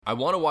I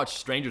want to watch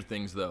Stranger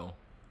Things, though.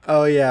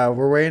 Oh yeah,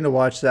 we're waiting to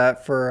watch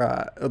that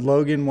for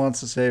Logan wants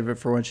to save it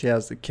for when she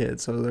has the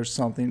kids, so there's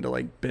something to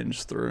like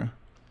binge through.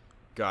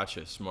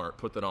 Gotcha, smart.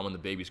 Put that on when the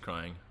baby's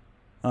crying.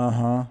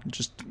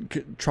 Just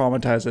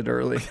traumatize it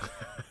early.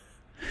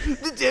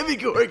 The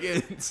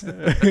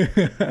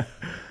Demogorgons!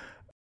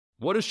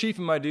 What is Chief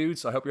and my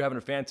dudes? I hope you're having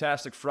a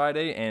fantastic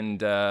Friday,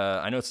 and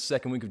I know it's the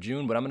second week of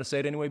June, but I'm going to say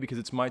it anyway because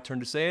it's my turn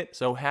to say it,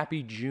 so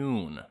happy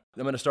June.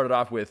 I'm going to start it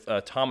off with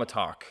Tama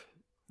Talk,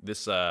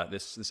 this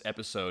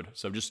episode,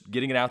 so just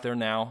getting it out there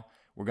now.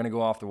 We're going to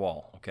go off the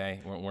wall,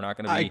 okay? We're not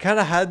going to be... I kind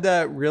of had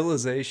that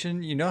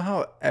realization. You know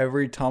how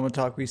every Tama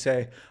Talk we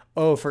say,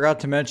 oh, forgot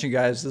to mention,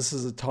 guys, this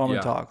is a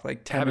Tama Talk,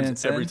 like 10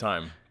 minutes every in.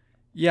 time.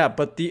 Yeah,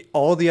 but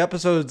all the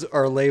episodes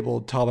are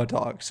labeled Tama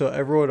Talk, so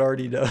everyone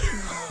already knows.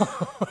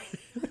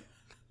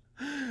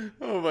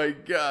 Oh my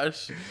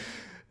gosh.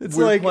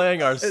 We're like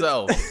playing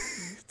ourselves.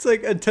 It's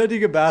like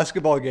attending a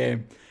basketball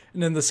game,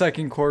 and in the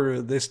second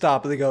quarter, they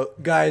stop and they go,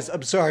 guys,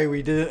 I'm sorry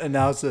we didn't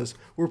announce this.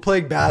 We're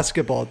playing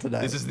basketball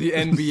tonight. This is the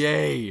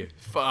NBA.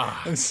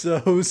 Fuck. I'm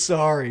so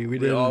sorry we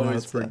didn't announce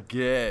always that.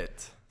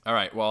 forget. All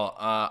right, well,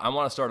 I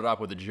want to start it off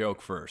with a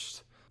joke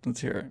first.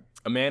 Let's hear it.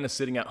 A man is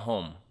sitting at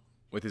home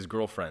with his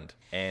girlfriend,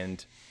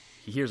 and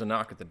he hears a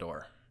knock at the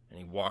door. And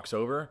he walks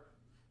over,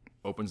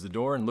 opens the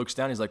door, and looks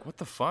down. He's like, what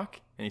the fuck?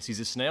 And he sees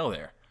a snail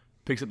there.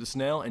 Picks up the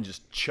snail and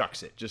just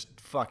chucks it. Just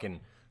fucking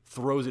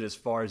throws it as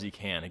far as he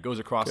can. It goes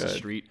across the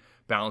street,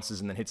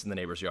 bounces, and then hits in the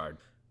neighbor's yard.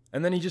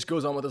 And then he just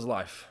goes on with his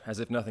life as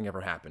if nothing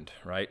ever happened,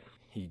 right?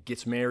 He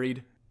gets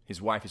married.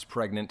 His wife is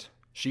pregnant.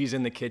 She's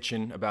in the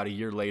kitchen about a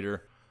year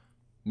later,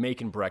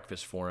 making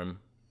breakfast for him,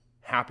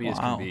 happy as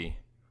can be.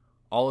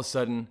 All of a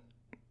sudden,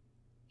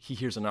 he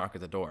hears a knock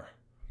at the door,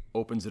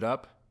 opens it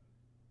up,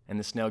 and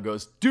the snail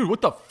goes, dude,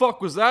 what the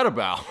fuck was that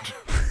about?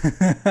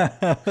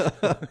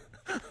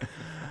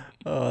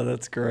 Oh,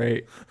 that's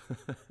great.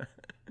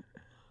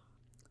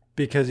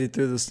 Because he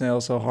threw the snail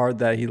so hard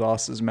that he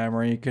lost his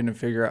memory. He couldn't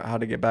figure out how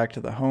to get back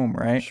to the home,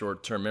 right?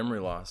 Short-term memory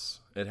loss.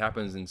 It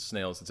happens in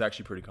snails. It's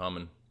actually pretty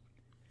common.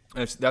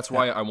 And that's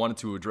why I wanted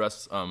to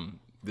address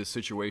this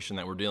situation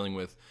that we're dealing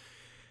with.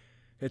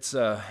 It's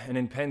an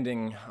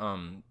impending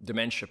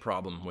dementia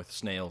problem with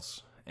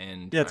snails.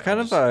 And yeah, it's kind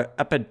of an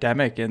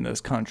epidemic in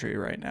this country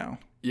right now.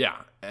 Yeah,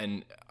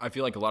 and I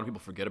feel like a lot of people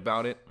forget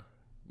about it,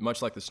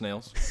 much like the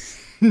snails.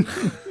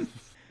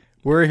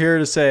 We're here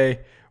to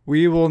say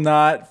we will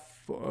not...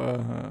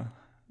 what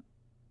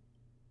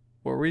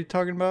were we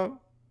talking about?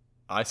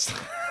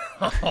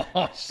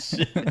 Oh,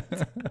 shit.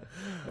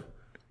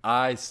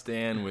 I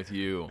stand with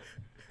you.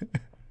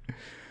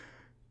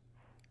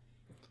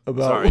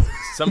 About,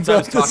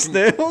 sometimes about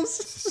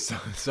snails?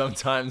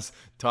 Sometimes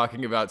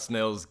talking about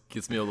snails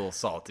gets me a little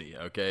salty,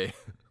 okay?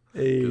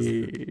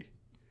 Hey,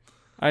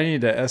 I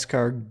need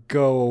to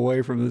go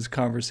away from this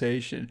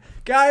conversation.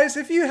 Guys,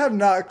 if you have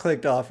not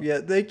clicked off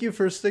yet, thank you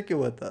for sticking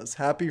with us.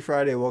 Happy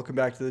Friday. Welcome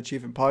back to the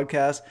Chiefin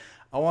Podcast.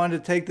 I wanted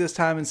to take this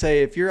time and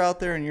say, if you're out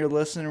there and you're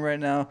listening right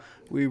now,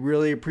 we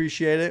really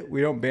appreciate it.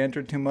 We don't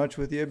banter too much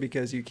with you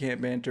because you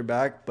can't banter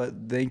back, but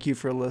thank you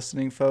for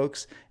listening,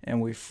 folks,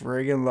 and we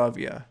friggin' love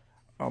you.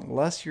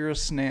 Unless you're a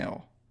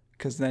snail,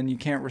 because then you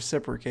can't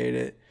reciprocate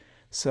it.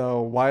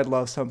 So why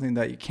love something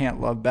that you can't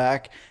love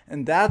back?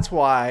 And that's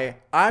why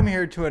I'm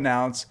here to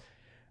announce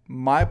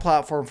my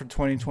platform for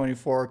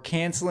 2024,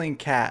 canceling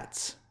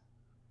cats.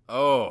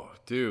 Oh,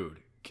 dude.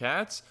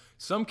 Cats?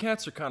 Some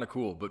cats are kind of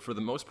cool, but for the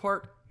most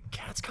part,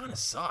 cats kind of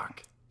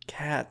suck.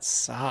 Cats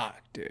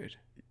suck, dude.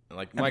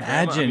 Like my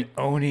Imagine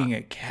owning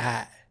a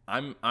cat.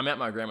 I'm at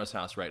my grandma's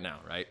house right now,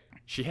 right?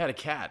 She had a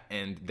cat,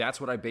 and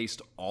that's what I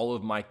based all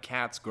of my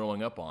cats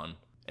growing up on.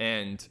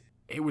 And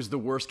it was the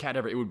worst cat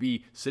ever. It would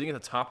be sitting at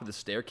the top of the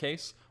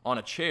staircase on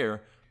a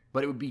chair,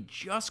 but it would be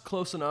just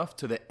close enough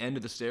to the end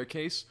of the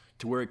staircase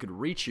to where it could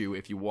reach you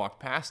if you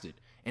walked past it.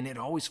 And it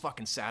always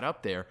fucking sat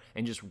up there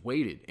and just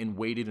waited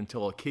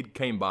until a kid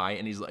came by,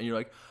 and you're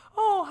like,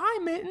 oh,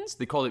 hi, Mittens.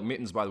 They called it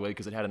Mittens, by the way,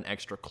 because it had an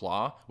extra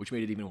claw, which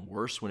made it even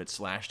worse when it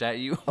slashed at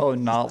you. Oh,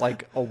 not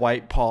like a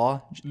white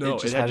paw? No,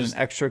 it just had an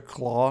extra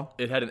claw?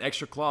 It had an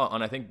extra claw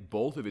on, I think,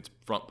 both of its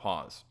front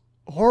paws.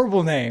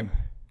 Horrible name.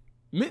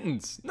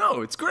 Mittens.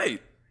 No, it's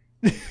great.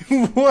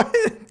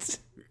 What?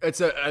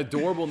 It's an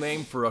adorable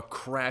name for a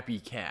crappy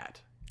cat.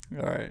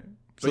 All right.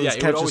 So But yeah,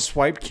 this cat just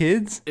swipe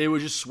kids? It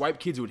would just swipe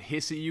kids. It would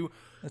hiss at you.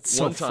 That's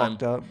so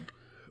fucked up.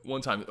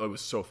 One time, it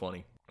was so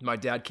funny. My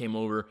dad came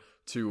over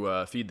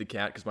to feed the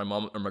cat because my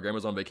mom or my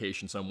grandma's on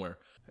vacation somewhere.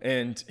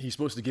 And he's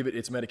supposed to give it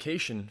its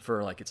medication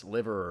for like its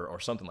liver or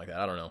something like that.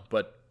 I don't know.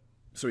 But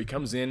so he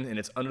comes in and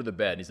it's under the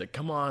bed. He's like,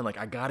 come on, like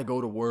I got to go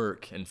to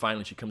work. And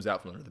finally she comes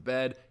out from under the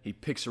bed. He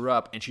picks her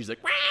up and she's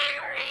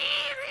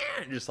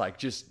like,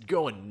 just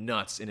going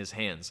nuts in his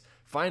hands.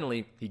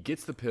 Finally, he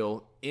gets the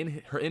pill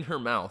in her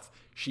mouth.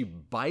 She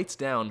bites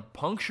down,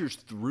 punctures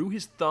through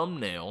his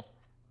thumbnail,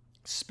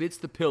 spits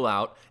the pill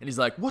out, and he's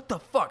like, what the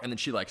fuck? And then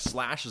she like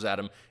slashes at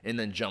him and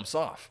then jumps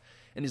off.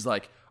 And he's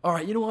like, all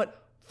right, you know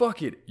what?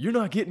 Fuck it. You're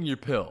not getting your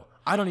pill.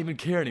 I don't even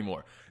care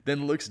anymore.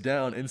 Then looks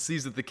down and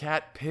sees that the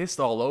cat pissed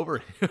all over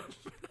him.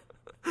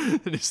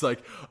 And he's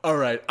like, all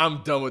right,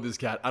 I'm done with this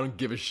cat. I don't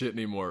give a shit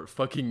anymore.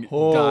 Fucking die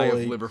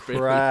Holy of liver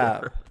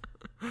crap.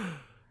 failure.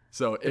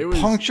 So it was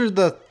Punctured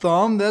the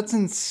thumb? That's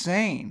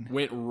insane.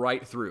 went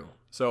right through.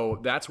 So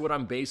that's what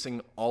I'm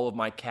basing all of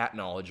my cat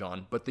knowledge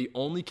on. But the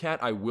only cat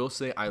I will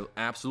say I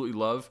absolutely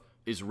love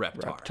is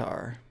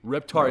Reptar.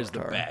 Reptar is the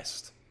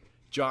best.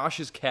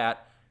 Josh's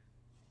cat,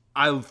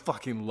 I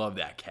fucking love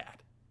that cat.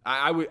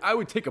 I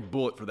would take a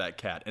bullet for that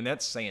cat, and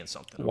that's saying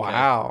something. Okay?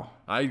 Wow.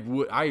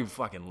 I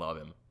fucking love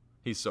him.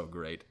 He's so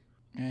great.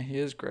 Yeah, he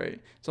is great.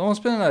 It's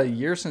almost been a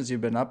year since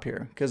you've been up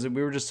here because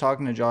we were just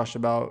talking to Josh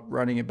about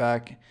running it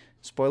back.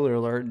 Spoiler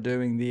alert,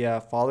 doing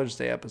the Father's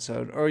Day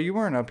episode. Or you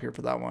weren't up here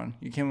for that one.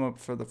 You came up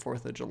for the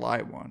 4th of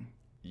July one.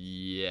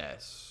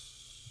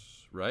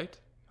 Yes. Right?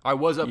 I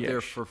was up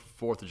there for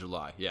 4th of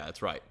July. Yeah,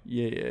 that's right.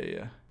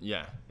 Yeah.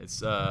 Yeah,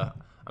 it's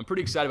I'm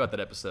pretty excited about that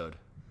episode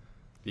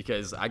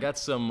because I got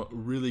some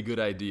really good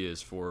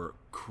ideas for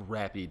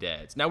crappy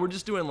dads. Now we're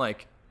just doing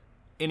like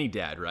any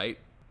dad, right?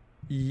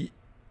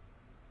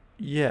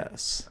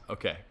 Yes.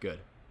 Okay, good.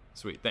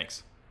 Sweet.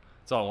 Thanks.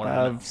 That's all I wanted I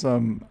to know. have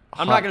some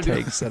I'm hot not gonna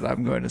do- takes that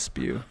I'm going to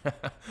spew.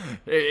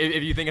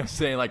 If you think I'm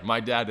saying like my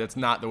dad, that's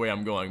not the way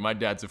I'm going. My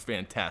dad's a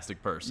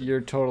fantastic person. You're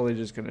totally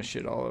just going to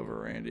shit all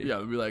over Randy. Yeah,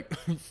 we'd be like,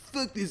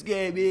 fuck this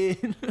guy,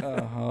 man.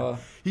 Uh-huh.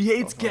 He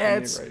hates Fucking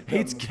cats. right.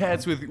 Hates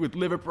cats with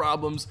liver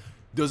problems.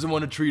 Doesn't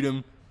want to treat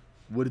them.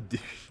 What a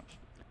dick.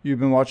 You've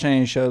been watching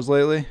any shows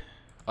lately?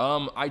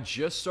 I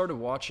just started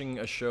watching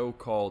a show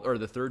called, or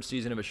the 3rd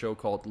season of a show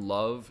called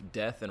Love,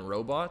 Death, and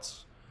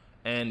Robots,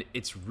 and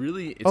it's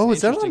really it's an Is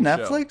that on interesting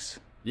show. Netflix?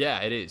 Yeah,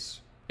 it is.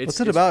 What's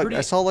it about? Pretty,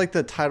 I saw like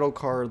the title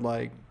card,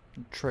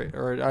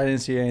 or I didn't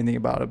see anything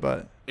about it,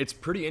 but it's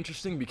pretty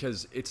interesting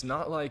because it's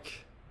not like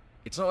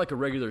a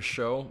regular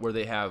show where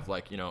they have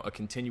like a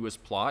continuous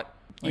plot.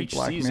 Like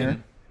Black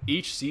Mirror?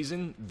 Each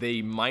season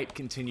they might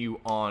continue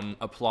on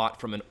a plot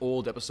from an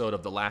old episode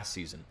of the last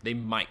season. They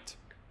might.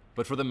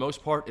 But for the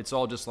most part, it's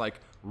all just like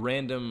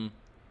random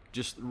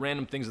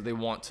things that they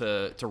want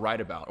to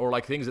write about, or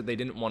like things that they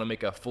didn't want to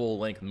make a full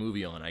length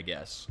movie on, I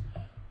guess,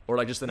 or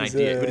like just an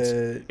idea. But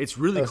it's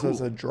really cool.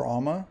 It's a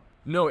drama.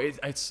 No, it's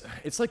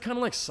like kind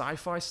of like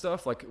sci-fi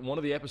stuff. Like one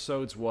of the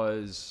episodes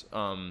was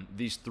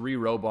these 3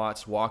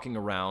 robots walking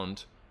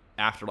around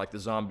after like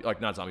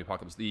not zombie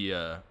apocalypse,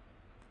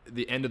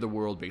 the end of the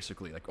world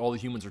basically. Like all the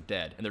humans are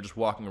dead, and they're just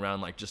walking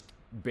around like just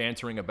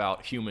bantering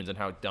about humans and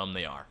how dumb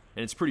they are,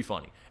 and it's pretty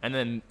funny. And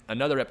then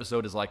another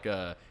episode is like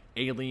a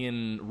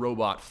alien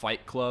robot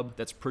fight club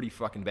that's pretty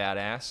fucking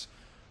badass.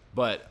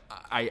 But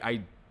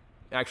I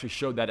actually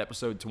showed that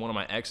episode to one of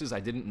my exes. I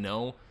didn't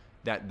know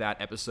that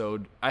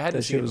episode I hadn't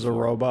That seen she was a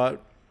before.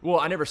 robot. Well,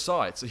 I never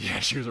saw it, so yeah,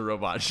 she was a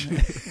robot.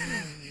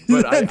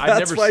 But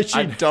That's why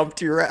she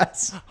dumped your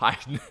ass.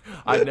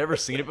 I've never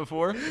seen it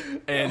before,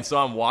 and so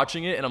I'm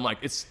watching it, and I'm like,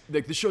 it's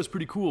like this show's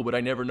pretty cool, but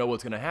I never know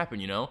what's gonna happen,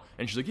 And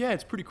she's like, yeah,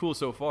 it's pretty cool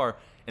so far,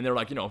 and they're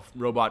like,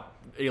 robot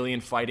alien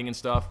fighting and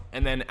stuff,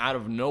 and then out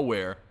of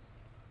nowhere,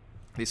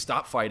 they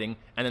stop fighting,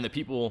 and then the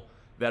people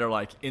that are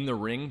like in the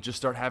ring just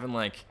start having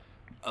like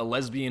a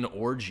lesbian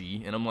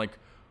orgy, and I'm like,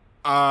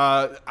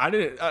 I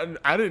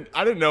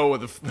didn't know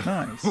what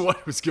Nice.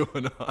 what was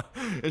going on.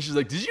 And she's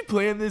like, did you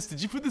plan this?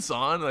 Did you put this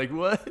on? Like,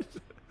 what?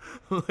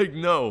 I'm like,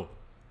 no.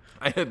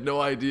 I had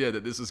no idea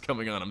that this was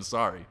coming on. I'm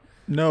sorry.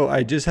 No,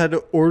 I just had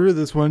to order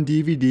this one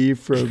DVD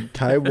from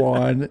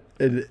Taiwan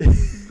and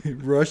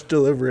rush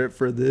deliver it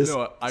for this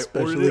No, I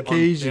special ordered it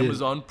occasion. on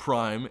Amazon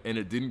Prime, and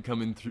it didn't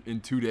come in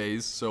 2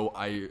 days, so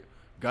I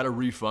got a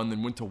refund,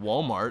 then went to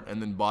Walmart,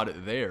 and then bought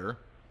it there.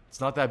 It's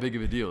not that big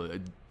of a deal.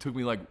 It took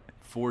me like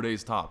 4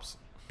 days tops.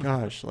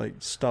 Gosh, like,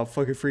 stop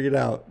fucking freaking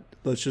out.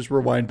 Let's just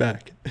rewind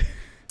back.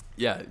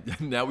 Yeah,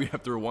 now we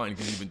have to rewind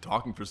because you've been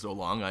talking for so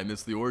long. I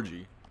missed the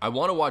orgy. I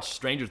want to watch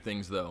Stranger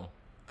Things, though.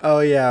 Oh,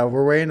 yeah,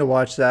 we're waiting to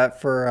watch that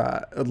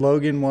for,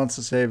 Logan wants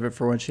to save it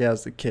for when she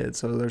has the kids,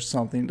 so there's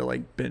something to,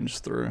 like, binge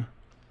through.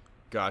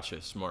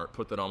 Gotcha, smart.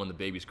 Put that on when the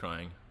baby's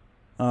crying.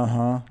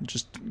 Uh-huh,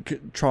 just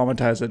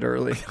traumatize it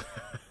early.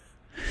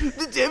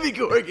 The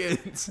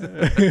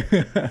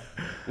Demogorgons!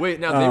 Wait,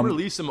 now they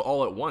release them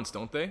all at once,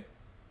 don't they?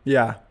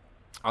 Yeah.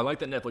 I like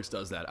that Netflix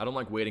does that. I don't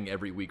like waiting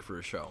every week for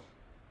a show.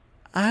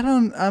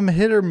 I'm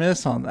hit or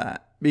miss on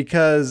that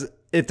because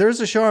if there's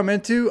a show I'm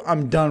into,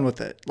 I'm done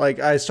with it. Like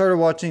I started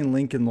watching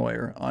Lincoln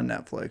Lawyer on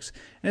Netflix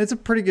and it's a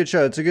pretty good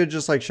show. It's a good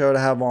just like show to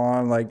have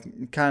on,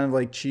 like kind of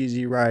like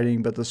cheesy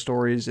writing, but the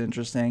story is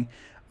interesting.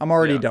 I'm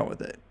already done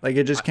with it. Like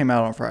it just came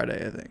out on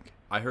Friday, I think.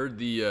 I heard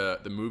the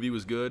movie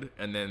was good,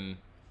 and then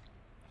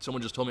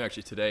someone just told me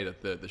actually today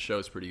that the show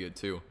is pretty good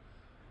too.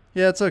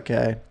 Yeah, it's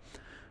okay.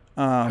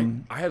 I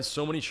have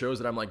so many shows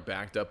that I'm like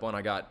backed up on.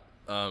 I got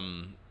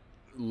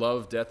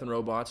Love, Death, and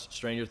Robots,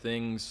 Stranger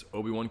Things,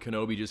 Obi-Wan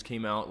Kenobi just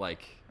came out.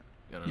 Like,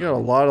 I don't You know, got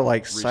a lot of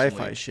like recently.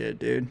 sci-fi shit,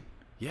 dude.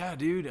 Yeah,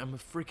 dude, I'm a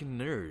freaking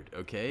nerd.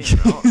 Okay,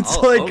 It's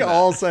like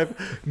all sci-fi.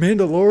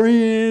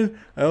 Mandalorian.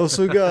 I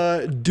also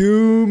got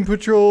Doom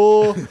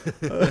Patrol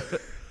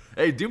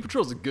Hey, Doom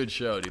Patrol's a good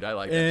show, dude. I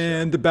like that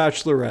and The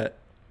Bachelorette.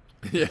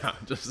 show. Yeah,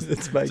 just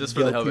It's my just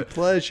for the hell of guilty it.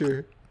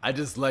 pleasure. I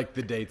just like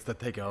the dates that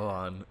they go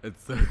on.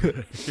 It's so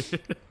good.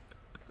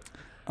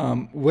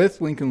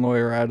 With Lincoln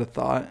Lawyer, I had a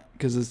thought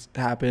because this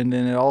happened,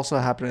 and it also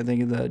happened, I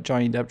think, in the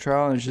Johnny Depp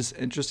trial. And it's just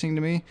interesting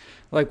to me,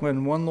 like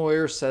when one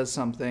lawyer says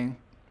something,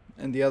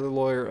 and the other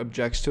lawyer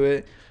objects to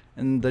it,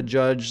 and the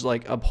judge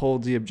like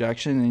upholds the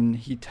objection, and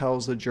he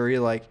tells the jury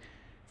like,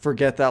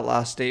 forget that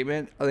last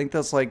statement. I think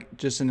that's like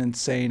just an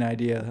insane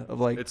idea of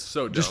like, It's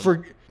so dumb.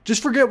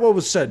 just forget what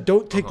was said.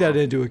 Don't take that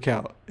into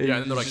account. Yeah, and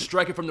then they're like,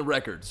 strike it from the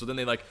record. So then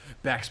they like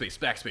backspace,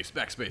 backspace,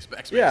 backspace,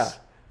 backspace. yeah.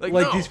 Like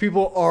no. these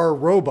people are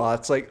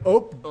robots. Like,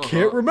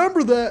 can't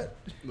remember that.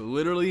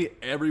 Literally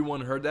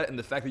everyone heard that, and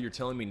the fact that you're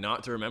telling me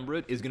not to remember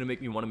it is going to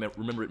make me want to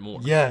remember it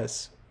more.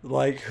 Yes.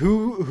 Like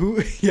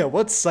who yeah,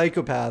 what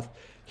psychopath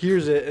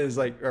hears it and is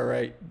like, all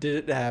right,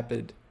 did it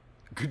happen?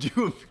 Could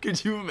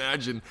you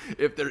imagine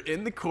if they're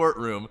in the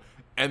courtroom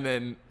and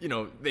then, you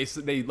know,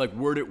 they like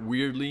word it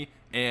weirdly,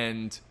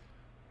 and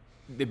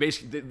they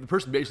basically the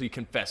person basically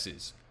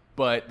confesses,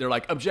 but they're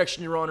like,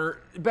 objection, Your Honor,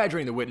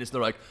 badgering the witness.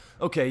 They're like,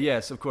 okay,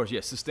 yes, of course,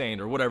 yes, sustained,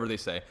 or whatever they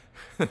say.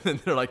 And then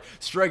they're like,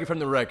 strike it from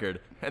the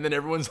record. And then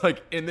everyone's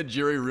like in the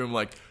jury room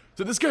like,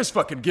 so this guy's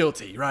fucking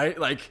guilty, right?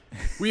 Like,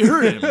 we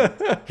heard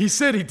him. He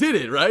said he did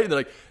it, right? And they're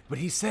like, but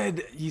he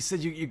said you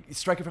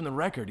strike it from the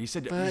record. You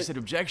said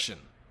objection.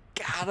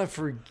 Gotta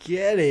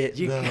forget it,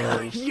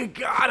 though. You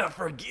gotta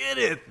forget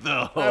it,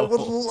 though. I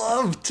would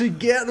love to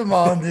get him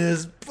on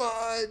this,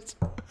 but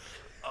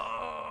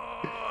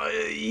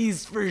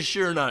he's for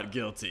sure not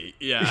guilty.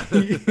 Yeah.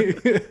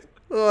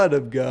 let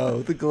him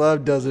go. The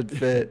glove doesn't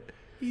fit.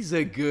 He's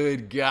a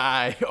good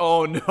guy.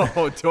 Oh,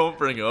 no. Don't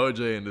bring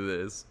OJ into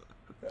this.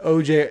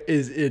 OJ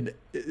is in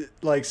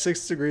like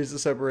 6 degrees of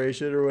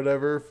separation or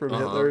whatever from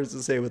Hitler. Is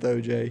the same with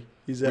OJ.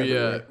 He's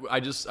everywhere. I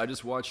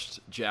just watched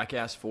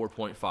Jackass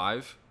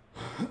 4.5,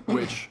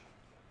 which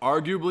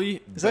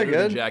arguably is that better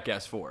good? than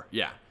Jackass 4.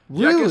 Yeah.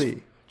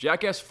 Really?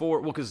 Jackass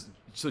 4, well, because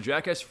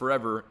Jackass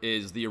Forever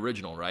is the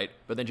original, right?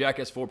 But then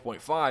Jackass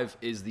 4.5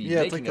 is the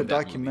making it's like the of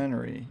that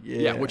documentary.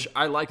 movie. Yeah, which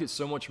I liked it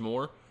so much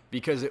more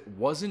because it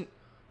wasn't,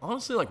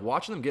 honestly, like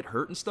watching them get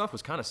hurt and stuff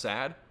was kind of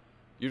sad.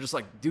 You're just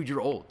like, dude,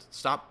 you're old.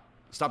 Stop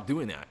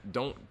doing that.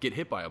 Don't get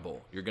hit by a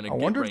bull. You're gonna. I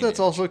wonder if that's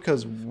also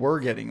because we're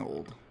getting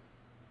old.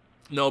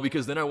 No,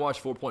 because then I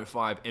watched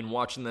 4.5 and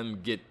watching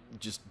them get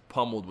just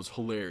pummeled was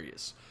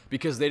hilarious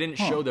because they didn't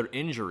show their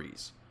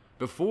injuries.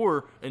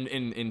 Before,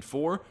 in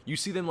 4, you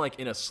see them like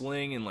in a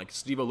sling and like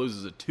Steve-O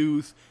loses a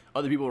tooth.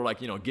 Other people are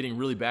like, you know, getting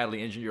really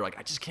badly injured. You're like,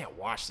 I just can't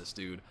watch this,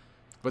 dude.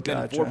 But then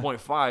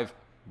 4.5,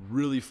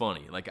 really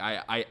funny. Like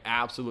I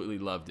absolutely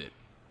loved it.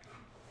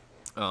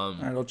 All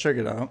right, I'll check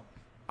it out.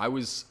 I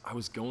was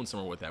going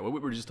somewhere with that. What were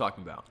we just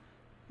talking about?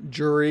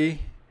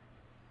 Jury.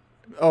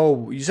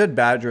 Oh, you said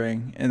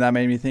badgering, and that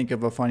made me think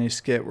of a funny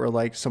skit where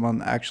like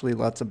someone actually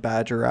lets a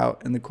badger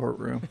out in the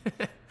courtroom.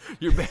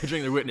 You're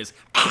badgering the witness.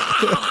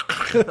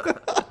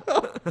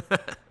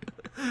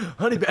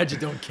 Honey badger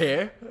don't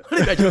care.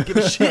 Honey badger don't give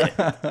a shit.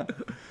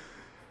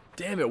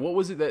 Damn it! What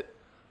was it that?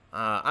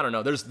 I don't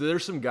know.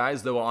 There's some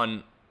guys though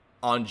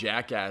on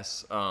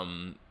Jackass,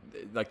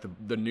 like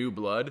the new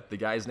blood. The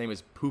guy's name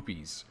is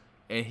Poopies,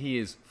 and he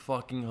is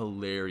fucking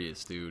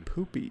hilarious, dude.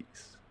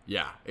 Poopies.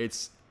 Yeah,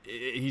 he's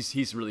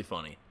really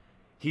funny.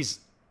 He's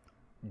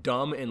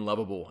dumb and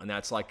lovable, and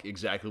that's like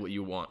exactly what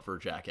you want for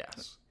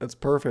Jackass. That's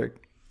perfect.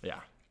 Yeah.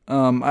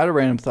 I had a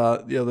random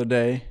thought the other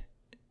day.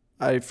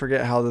 I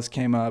forget how this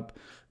came up,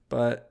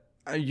 but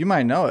you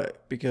might know it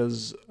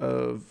because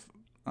of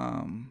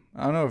I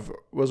don't know,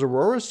 was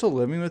Aurora still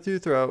living with you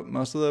throughout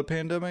most of the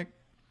pandemic?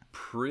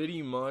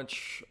 Pretty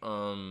much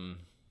through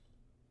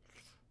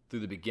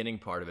the beginning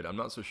part of it. I'm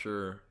not so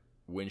sure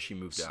when she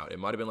moved out. It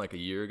might have been like a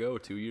year ago or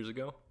 2 years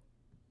ago.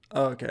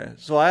 Okay,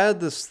 so I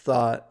had this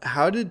thought.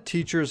 How did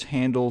teachers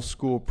handle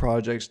school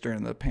projects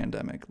during the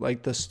pandemic?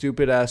 Like the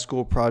stupid ass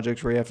school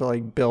projects where you have to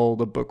like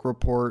build a book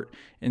report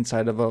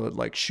inside of a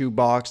like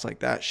shoebox, like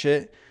that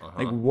shit.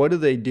 Like what do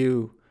they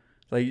do?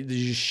 Like did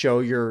you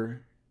show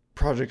your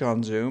project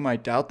on Zoom? I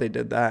doubt they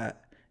did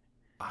that.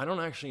 I don't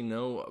actually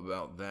know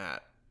about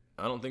that.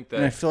 I don't think that.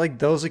 And I feel like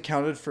those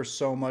accounted for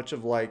so much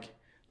of like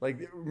I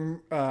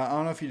don't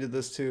know if you did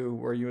this too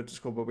where you went to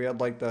school, but we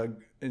had like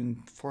in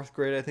 4th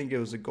grade, I think it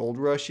was a gold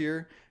rush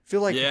year. I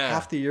feel like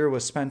half the year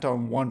was spent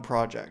on one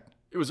project.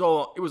 It was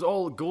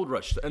all gold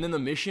rush. And then the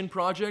mission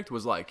project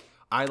was like,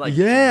 I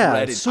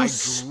dreaded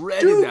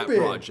that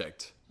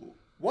project.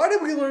 Why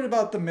did we learn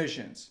about the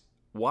missions?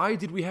 Why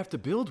did we have to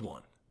build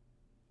one?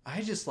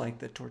 I just like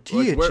the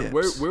tortilla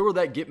chips. Where will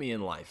that get me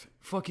in life?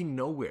 Fucking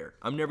nowhere.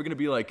 I'm never going to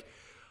be like,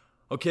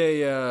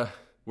 okay,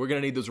 we're going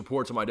to need those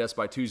reports on my desk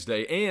by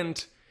Tuesday.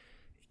 And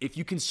if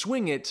you can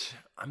swing it,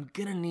 I'm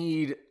going to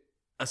need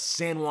a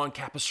San Juan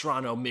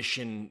Capistrano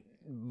mission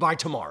by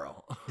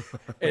tomorrow.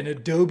 An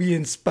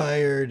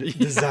Adobe-inspired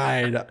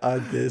design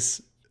on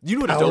this. You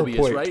know what Adobe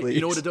is, right? Please.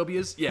 You know what Adobe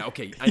is? Yeah,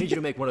 okay. I need you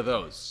to make one of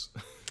those.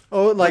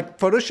 Oh, like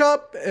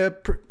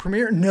Photoshop?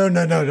 Premiere? No.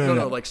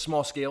 No, like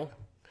small scale.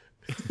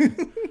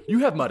 You You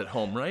have mud at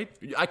home, right?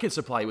 I can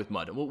supply you with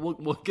mud.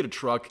 We'll get a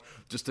truck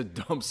just to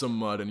dump some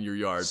mud in your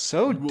yard.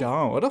 So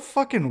dumb. What a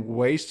fucking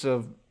waste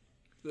of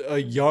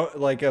a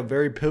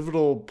very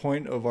pivotal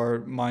point of our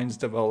mind's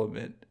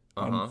development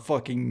on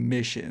fucking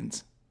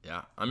missions.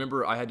 Yeah, I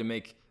remember I had to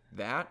make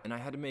that, and I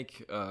had to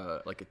make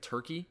like a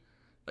turkey,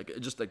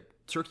 just like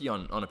turkey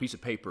on a piece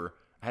of paper.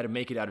 I had to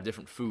make it out of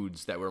different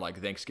foods that were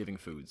like Thanksgiving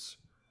foods,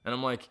 and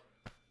I'm like,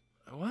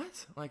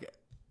 what? Like,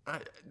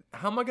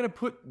 how am I gonna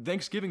put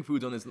Thanksgiving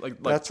foods on this?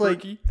 Like That's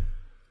turkey?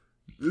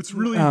 It's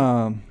really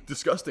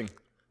disgusting.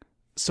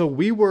 So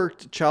we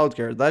worked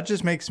childcare. That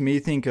just makes me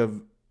think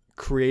of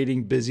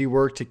creating busy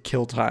work to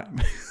kill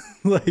time.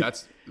 Like,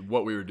 that's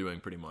what we were doing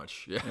pretty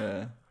much.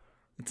 Yeah.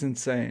 It's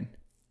insane.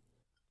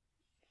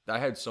 I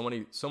had so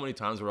many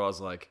times where I was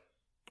like,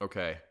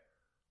 okay,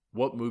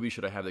 what movie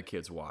should I have the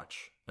kids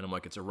watch? And I'm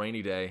like, it's a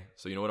rainy day,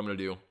 so you know what I'm going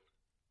to do?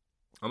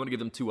 I'm going to give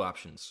them two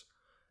options.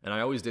 And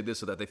I always did this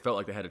so that they felt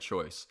like they had a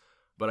choice.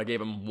 But I gave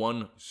them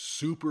one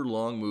super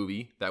long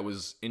movie that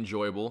was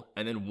enjoyable,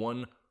 and then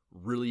one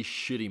really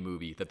shitty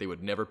movie that they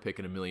would never pick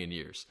in a million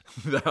years.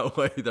 That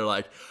way they're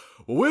like,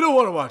 well, we don't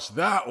want to watch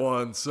that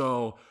one,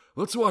 so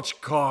let's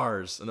watch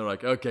Cars. And they're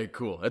like, okay,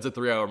 cool. That's a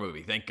 3-hour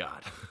movie. Thank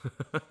God.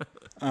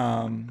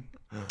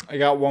 I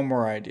got one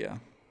more idea.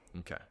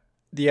 Okay.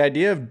 The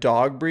idea of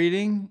dog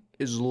breeding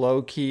is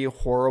low-key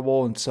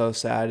horrible and so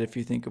sad if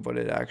you think of what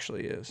it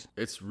actually is.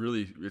 It's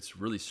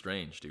really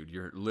strange, dude.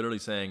 You're literally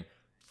saying,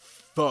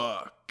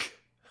 fuck.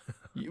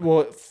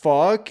 Well,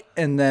 fuck,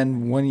 and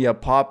then when you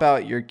pop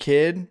out your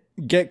kid,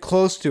 get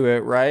close to it,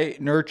 right?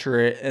 Nurture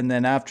it, and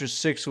then after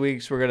 6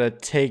 weeks, we're going to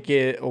take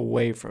it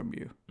away from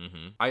you.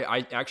 Mm-hmm.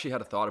 I actually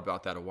had a thought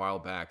about that a while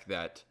back,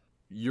 that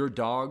your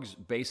dogs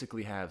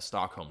basically have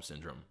Stockholm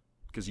Syndrome.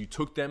 Because you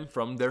took them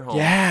from their home.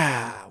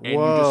 Yeah.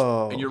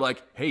 And you're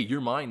like, hey,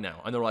 you're mine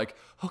now. And they're like,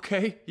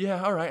 okay,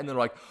 yeah, all right. And they're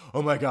like,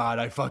 oh my God,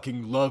 I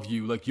fucking love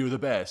you. Like, you're the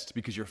best.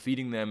 Because you're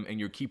feeding them and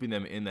you're keeping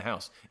them in the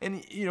house.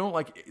 And, you know,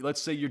 like,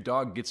 let's say your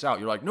dog gets out.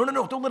 You're like, no,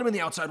 don't let him in the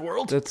outside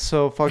world. That's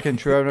so fucking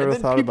true. I've never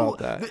thought about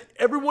that.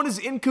 Everyone is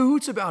in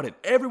cahoots about it.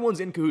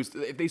 Everyone's in cahoots.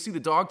 If they see the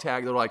dog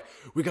tag, they're like,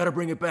 we got to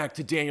bring it back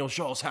to Daniel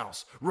Shaw's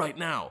house right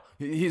now.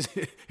 His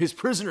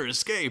prisoner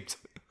escaped.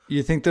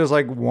 You think there's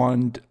like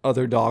one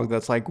other dog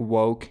that's like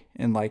woke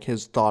and like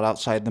his thought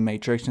outside the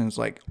matrix, and it's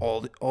like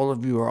all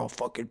of you are all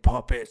fucking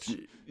puppets.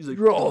 He's like,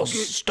 you're all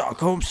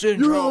Stockholm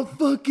Syndrome. You're all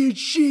fucking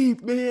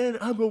sheep, man.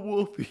 I'm a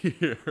wolf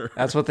here.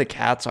 That's what the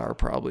cats are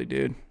probably,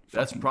 dude.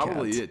 That's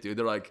probably it, dude.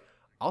 They're like,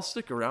 I'll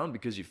stick around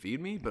because you feed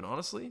me, but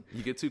honestly,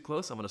 you get too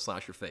close, I'm going to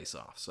slash your face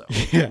off. So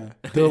yeah,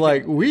 they're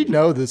like, we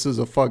know this is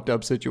a fucked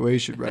up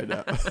situation right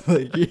now.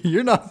 Like,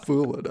 you're not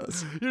fooling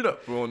us. You're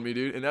not fooling me,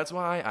 dude. And that's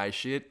why I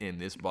shit in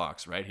this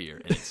box right here,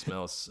 and it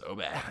smells so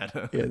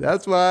bad. Yeah,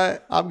 that's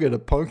why I'm going to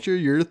puncture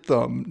your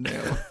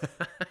thumbnail.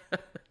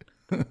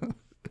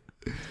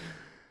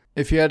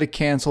 If you had to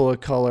cancel a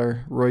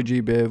color, Roy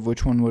G. Biv,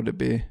 which one would it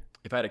be?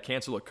 If I had to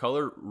cancel a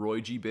color,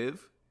 Roy G. Biv?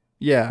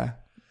 Yeah.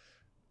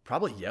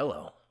 Probably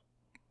yellow.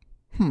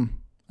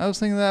 I was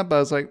thinking that, but I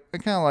was like, I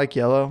kind of like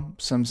yellow.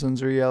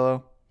 Simpsons are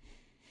yellow.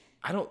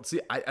 I don't see.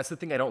 That's the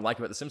thing I don't like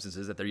about the Simpsons,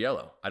 is that they're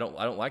yellow. I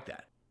don't like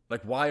that.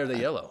 Like, why are they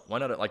yellow? Why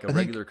not like a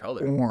regular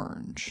color?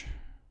 Orange.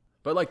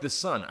 But like the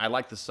sun, I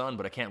like the sun,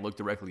 but I can't look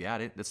directly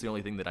at it. That's the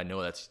only thing that I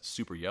know that's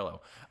super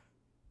yellow.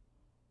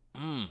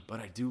 But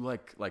I do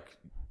like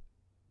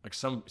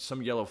some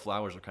yellow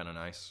flowers are kind of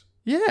nice.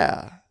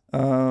 Yeah.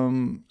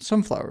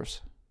 Sunflowers.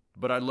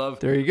 But I love...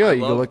 There you go.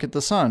 You go look at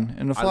the sun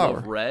and the flower. I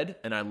love red,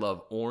 and I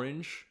love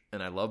orange,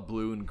 and I love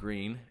blue and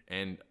green,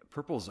 and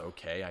purple's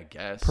okay, I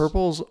guess.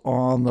 Purple's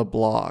on the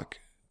block.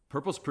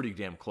 Purple's pretty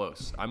damn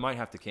close. I might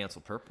have to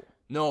cancel purple.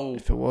 No.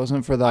 If it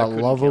wasn't for that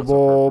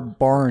lovable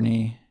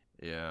Barney.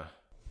 Yeah.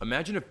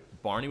 Imagine if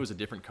Barney was a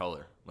different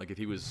color. Like if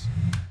he was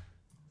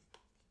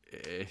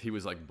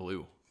like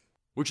blue.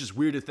 Which is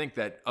weird to think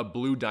that a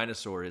blue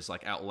dinosaur is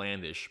like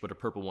outlandish, but a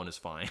purple one is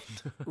fine.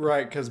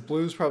 Right, because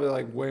blue's probably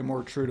like way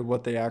more true to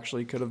what they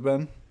actually could have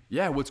been.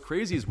 Yeah, what's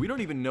crazy is we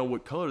don't even know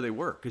what color they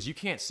were, because you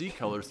can't see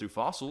colors through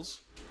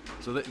fossils.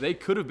 So they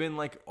could have been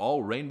like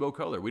all rainbow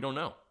color. We don't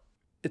know.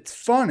 It's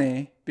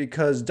funny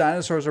because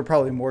dinosaurs are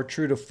probably more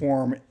true to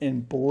form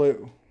in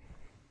blue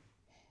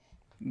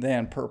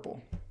than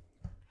purple.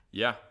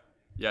 Yeah.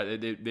 Yeah,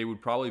 they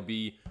would probably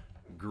be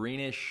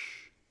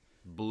greenish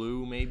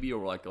blue maybe,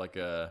 or like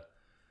a...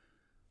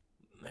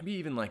 Maybe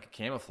even like a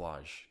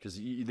camouflage, because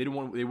they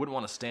wouldn't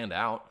want to stand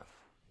out.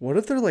 What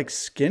if they're like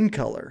skin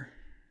color,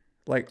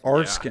 like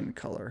our skin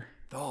color?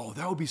 Oh,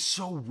 that would be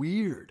so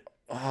weird.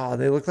 Oh,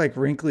 they look like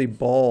wrinkly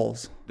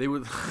balls. They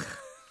would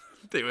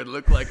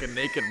look like a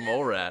naked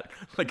mole rat,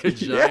 like a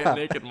giant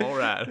naked mole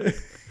rat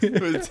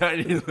with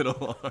tiny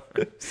little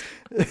arms.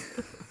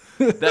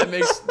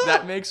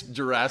 That makes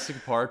Jurassic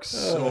Park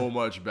so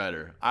much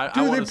better.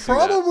 Dude, they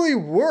probably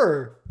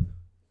were.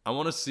 I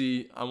want to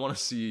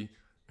see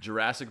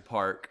Jurassic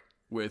Park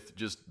with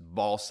just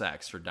ball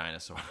sacks for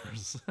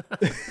dinosaurs.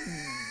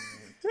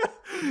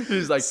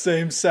 He's like,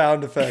 Same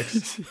sound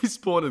effects. he's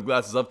pulling his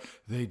glasses up.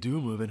 They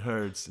do move in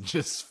herds. And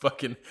just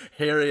fucking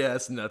hairy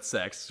ass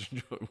nutsacks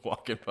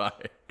walking by.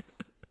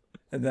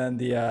 And then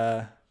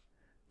the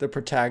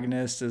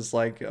protagonist is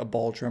like a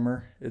ball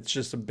trimmer. It's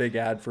just a big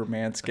ad for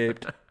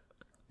Manscaped.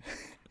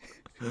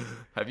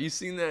 Have you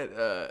seen that?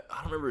 I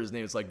don't remember his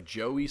name. It's like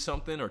Joey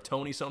something or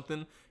Tony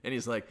something. And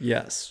he's like,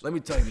 Yes. let me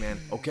tell you, man.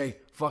 Okay,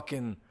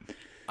 fucking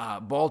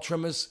ball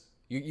trimmers.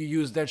 You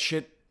use that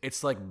shit.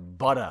 It's like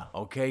butter.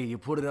 Okay, you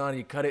put it on,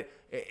 you cut it.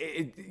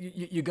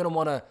 You're gonna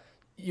wanna.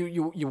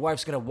 Your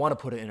wife's gonna want to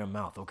put it in her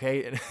mouth.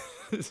 Okay. And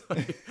it's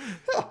like,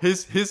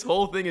 his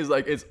whole thing is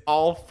like it's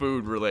all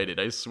food related.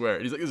 I swear.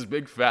 And he's like this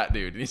big fat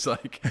dude, and he's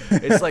like,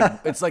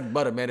 it's like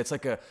butter, man. It's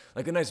like a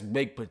nice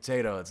baked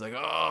potato. It's like,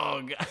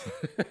 oh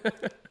god.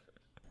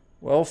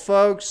 Well,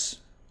 folks,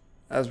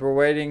 as we're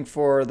waiting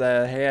for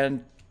the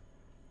hand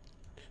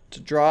to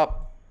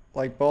drop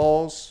like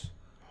balls,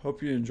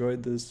 hope you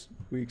enjoyed this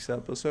week's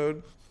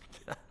episode.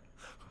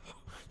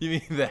 You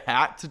mean the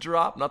hat to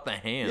drop, not the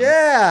hand?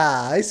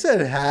 Yeah, I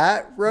said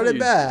hat. Run it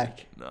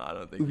back. No, I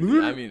don't think.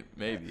 I mean,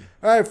 maybe.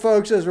 All right,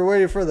 folks, as we're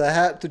waiting for the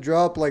hat to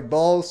drop like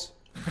balls,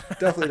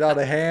 definitely not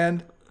a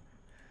hand.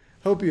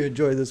 Hope you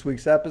enjoyed this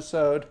week's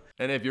episode.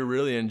 And if you're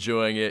really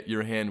enjoying it,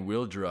 your hand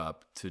will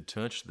drop to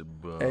touch the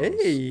balls.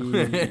 Hey.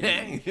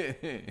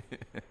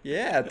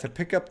 Yeah, to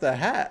pick up the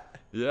hat.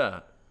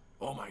 Yeah.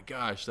 Oh my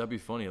gosh, that'd be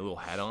funny. A little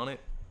hat on it.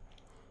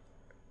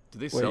 Do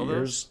they sell those?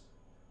 Yours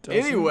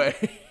doesn't? Anyway,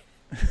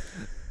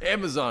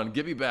 Amazon,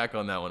 get me back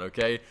on that one,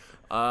 okay?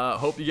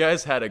 Hope you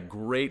guys had a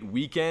great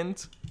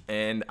weekend,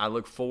 and I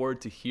look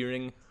forward to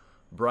hearing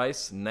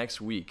Bryce next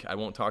week. I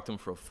won't talk to him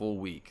for a full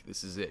week.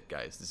 This is it,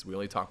 guys. We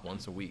only talk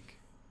once a week.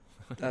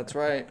 That's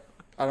right.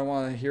 I don't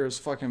want to hear his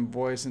fucking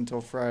voice until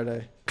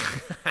Friday.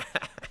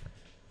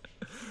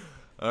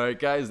 All right,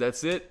 guys,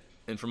 that's it.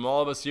 And from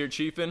all of us here at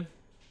Chiefin',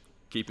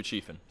 keep it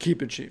chiefin'.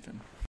 Keep it chiefin'.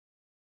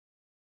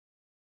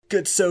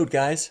 Good sewed,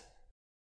 guys.